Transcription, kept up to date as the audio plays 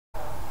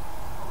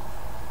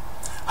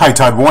Hi,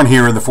 Todd Warren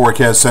here in the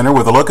Forecast Center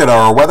with a look at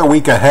our weather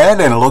week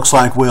ahead, and it looks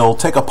like we'll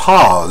take a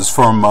pause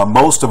from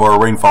most of our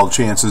rainfall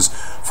chances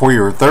for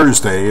your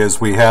Thursday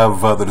as we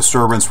have the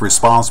disturbance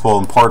responsible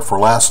in part for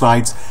last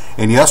night's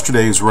and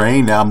yesterday's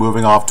rain now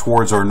moving off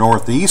towards our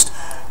northeast.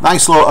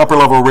 Nice little upper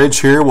level ridge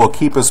here will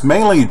keep us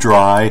mainly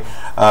dry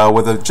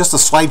with just a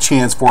slight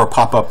chance for a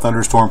pop-up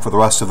thunderstorm for the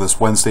rest of this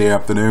Wednesday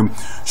afternoon.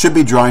 Should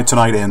be dry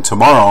tonight and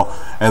tomorrow.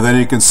 And then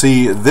you can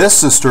see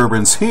this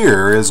disturbance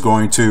here is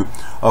going to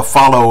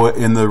follow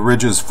in the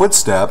ridge's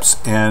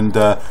footsteps and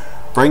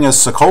bring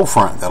us a cold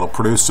front that'll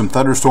produce some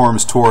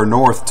thunderstorms to our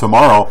north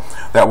tomorrow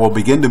that will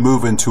begin to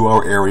move into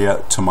our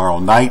area tomorrow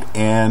night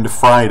and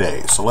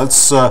Friday. So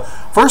let's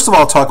first of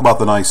all talk about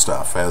the nice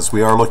stuff as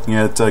we are looking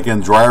at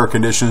again drier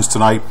conditions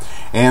tonight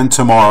and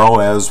tomorrow,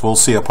 as we'll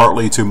see a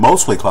partly to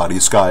mostly cloudy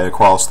sky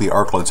across the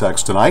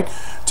Arklatex tonight.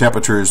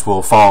 Temperatures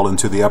will fall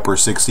into the upper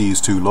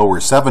 60s to lower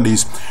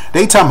 70s.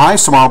 Daytime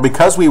highs tomorrow,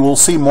 because we will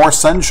see more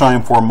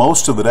sunshine for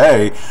most of the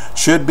day,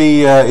 should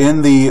be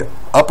in the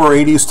upper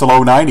 80s to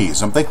low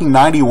 90s. I'm thinking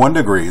 91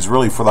 degrees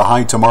really for the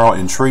high tomorrow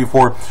in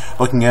Shreveport.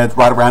 Looking at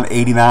right around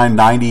 89,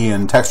 90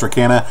 in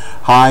Texarkana.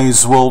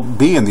 Highs will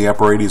be in the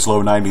upper 80s,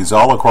 low 90s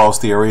all across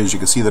the area. As you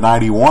can see, the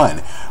 91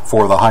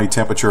 for the high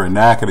temperature in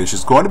Natchitoches.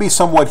 It's going to be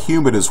somewhat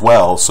humid as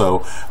well, so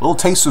a little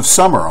taste of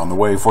summer on the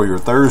way for your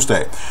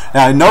Thursday.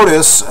 Now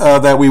notice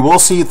that we will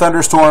see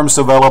thunderstorms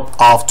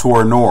develop off to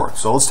our north.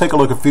 So let's take a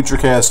look at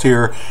Futurecast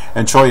here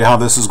and show you how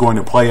this is going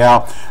to play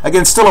out.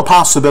 Again, still a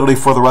possibility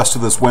for the rest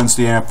of this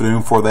Wednesday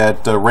afternoon for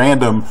that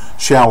random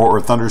shower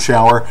or thunder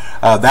shower.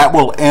 That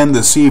will end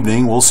this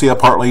evening. We'll see a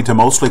partly to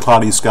mostly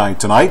cloudy sky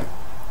tonight.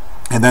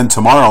 And then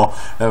tomorrow,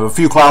 a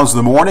few clouds in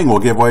the morning will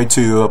give way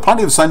to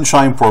plenty of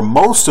sunshine for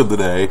most of the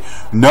day.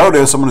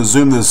 Notice, I'm going to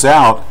zoom this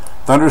out.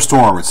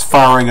 Thunderstorm, it's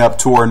firing up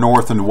to our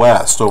north and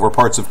west over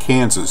parts of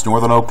Kansas,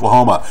 northern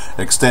Oklahoma,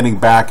 extending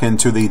back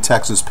into the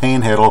Texas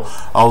Panhandle.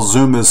 I'll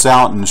zoom this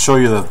out and show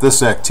you that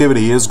this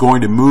activity is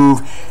going to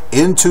move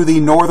into the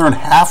northern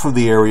half of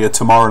the area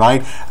tomorrow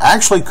night.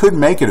 Actually could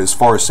make it as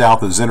far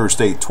south as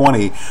Interstate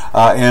 20,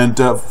 and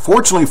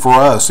fortunately for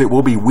us, it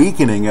will be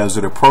weakening as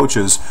it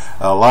approaches.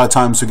 A lot of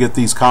times we get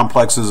these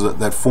complexes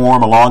that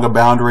form along a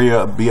boundary,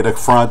 be it a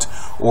front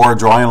or a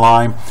dry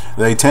line.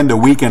 They tend to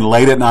weaken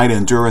late at night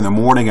and during the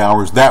morning hours.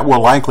 That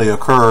will likely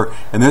occur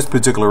in this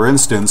particular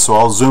instance. So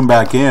I'll zoom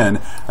back in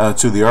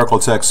to the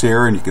Arklatex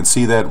here, and you can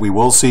see that we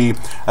will see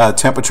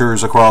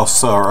temperatures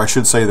across, or I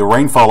should say the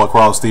rainfall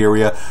across the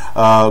area,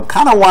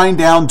 kind of wind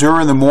down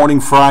during the morning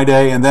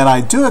Friday, and then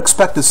I do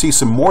expect to see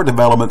some more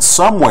development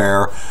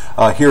somewhere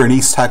here in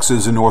East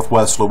Texas and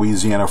Northwest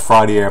Louisiana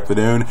Friday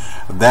afternoon.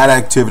 That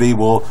activity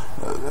will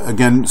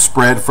again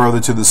spread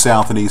further to the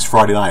south and east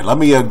Friday night. Let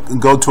me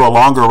go to a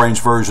longer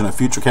range version of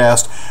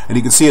Futurecast, and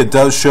you can see it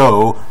does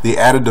show the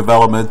added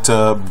development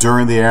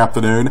during the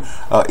afternoon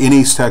in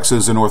East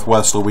Texas and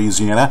Northwest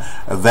Louisiana.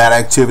 That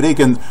activity,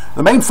 again,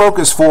 the main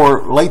focus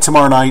for late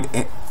tomorrow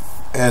night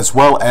as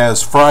well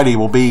as Friday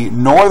will be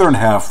northern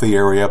half of the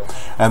area,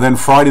 and then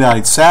Friday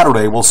night,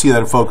 Saturday, we'll see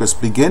that focus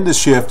begin to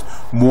shift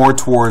more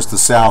towards the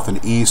south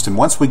and east. And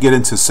once we get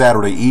into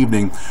Saturday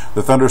evening,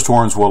 the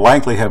thunderstorms will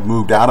likely have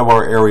moved out of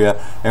our area,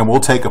 and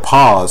we'll take a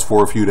pause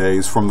for a few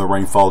days from the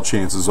rainfall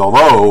chances.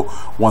 Although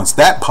once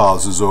that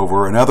pause is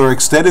over, another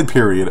extended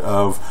period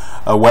of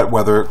wet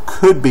weather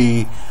could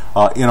be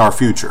in our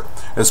future.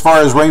 As far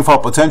as rainfall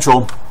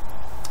potential,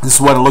 this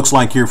is what it looks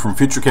like here from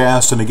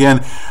Futurecast. And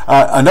again,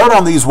 a note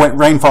on these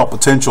rainfall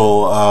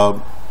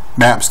potential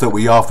maps that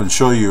we often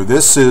show you.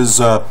 This is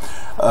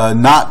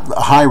not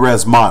a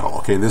high-res model.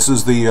 Okay, this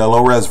is the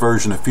low-res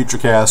version of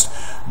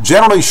Futurecast,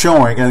 generally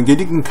showing, and again,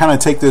 you can kind of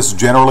take this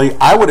generally.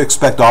 I would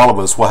expect all of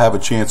us will have a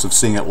chance of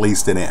seeing at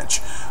least an inch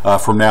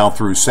from now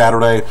through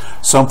Saturday.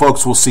 Some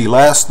folks will see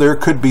less. There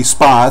could be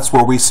spots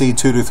where we see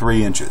 2 to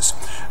 3 inches.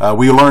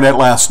 We learned that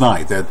last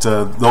night, that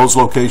those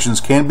locations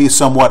can be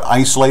somewhat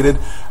isolated,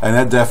 and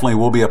that definitely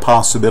will be a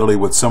possibility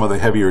with some of the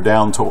heavier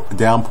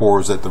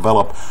downpours that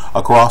develop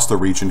across the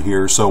region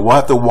here. So we'll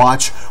have to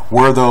watch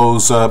where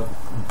those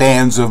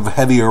bands of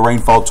heavier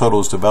rainfall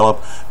totals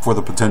develop for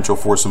the potential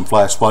for some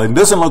flash flooding. It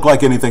doesn't look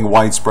like anything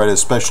widespread,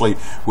 especially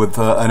with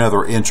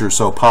another inch or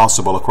so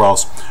possible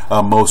across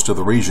most of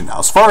the region. Now,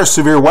 as far as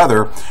severe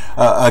weather,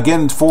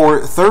 again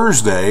for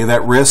Thursday,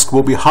 that risk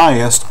will be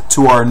highest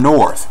to our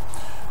north,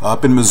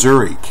 up in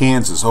Missouri,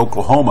 Kansas,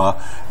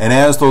 Oklahoma, and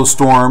as those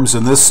storms,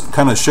 and this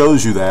kind of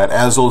shows you that,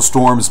 as those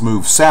storms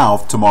move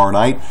south tomorrow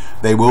night,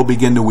 they will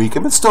begin to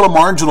weaken. It's still a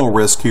marginal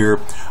risk here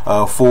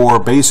for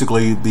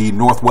basically the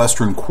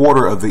northwestern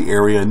quarter of the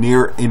area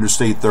near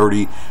Interstate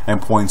 30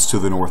 and points to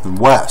the north and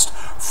west.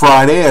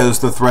 Friday, as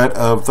the threat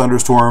of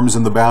thunderstorms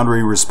and the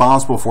boundary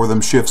responsible for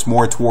them shifts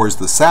more towards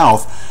the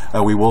south,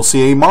 we will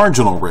see a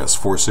marginal risk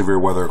for severe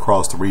weather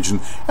across the region.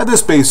 And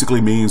this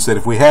basically means that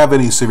if we have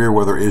any severe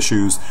weather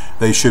issues,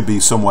 they should be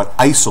somewhat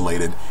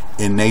isolated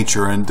in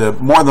nature, and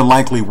more than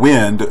likely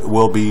wind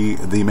will be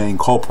the main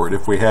culprit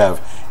if we have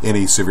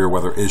any severe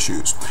weather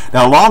issues.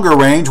 Now, longer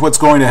range, what's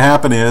going to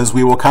happen is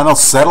we will kind of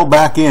settle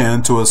back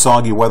into a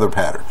soggy weather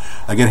pattern.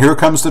 Again, here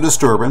comes the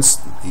disturbance.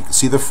 You can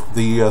see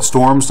the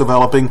storms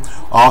developing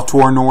off to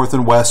our north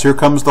and west. Here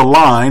comes the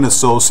line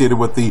associated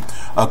with the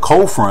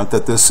cold front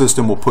that this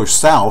system will push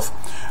south.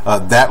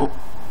 That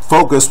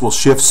focus will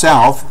shift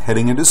south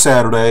heading into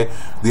Saturday.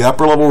 The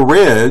upper level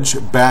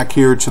ridge back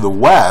here to the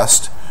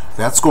west,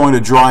 that's going to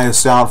dry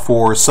us out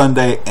for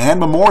Sunday and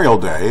Memorial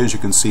Day, as you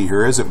can see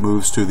here as it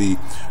moves to the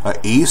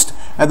east.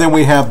 And then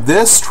we have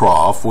this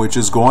trough, which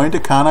is going to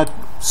kind of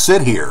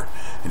sit here.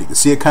 And you can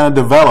see it kind of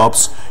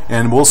develops,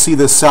 and we'll see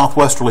this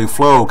southwesterly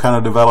flow kind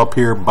of develop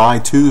here by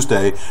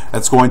Tuesday.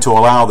 That's going to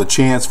allow the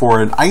chance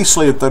for an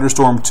isolated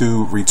thunderstorm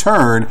to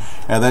return,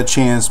 and that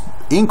chance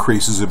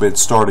increases a bit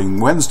starting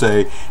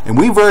Wednesday, and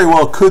we very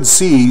well could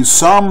see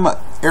some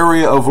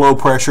area of low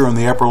pressure in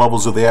the upper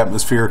levels of the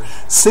atmosphere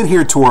sit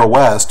here to our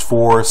west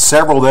for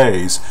several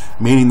days,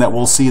 meaning that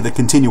we'll see the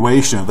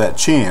continuation of that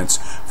chance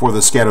for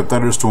the scattered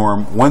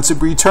thunderstorm. Once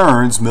it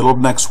returns middle of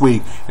next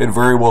week, it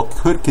very well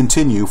could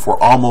continue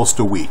for almost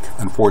a week.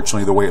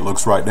 Unfortunately, the way it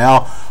looks right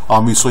now,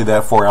 obviously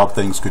that far out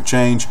things could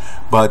change,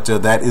 but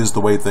that is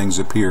the way things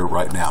appear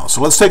right now.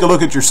 So let's take a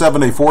look at your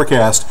 7-day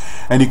forecast,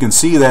 and you can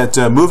see that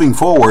moving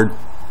forward,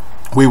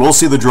 we will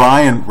see the dry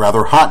and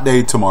rather hot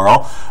day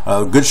tomorrow.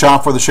 Good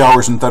shot for the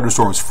showers and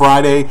thunderstorms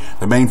Friday.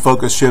 The main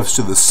focus shifts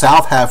to the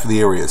south half of the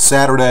area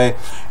Saturday.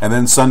 And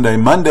then Sunday,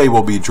 Monday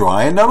will be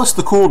dry. And notice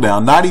the cool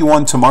down.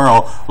 91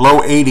 tomorrow, low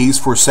 80s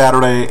for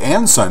Saturday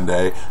and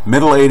Sunday,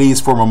 middle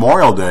 80s for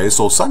Memorial Day.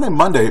 So Sunday,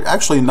 Monday,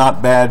 actually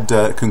not bad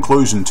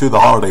conclusion to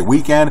the holiday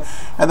weekend.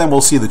 And then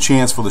we'll see the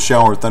chance for the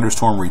shower and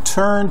thunderstorm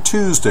return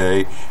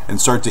Tuesday and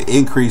start to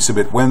increase a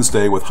bit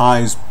Wednesday, with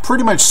highs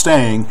pretty much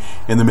staying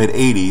in the mid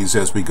 80s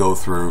as we go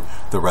through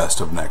the rest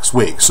of next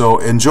week. So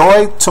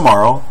enjoy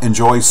tomorrow,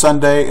 enjoy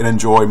Sunday, and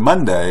enjoy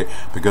Monday,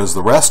 because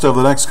the rest of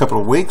the next couple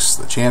of weeks,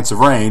 the chance of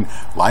rain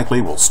likely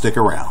will stick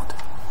around.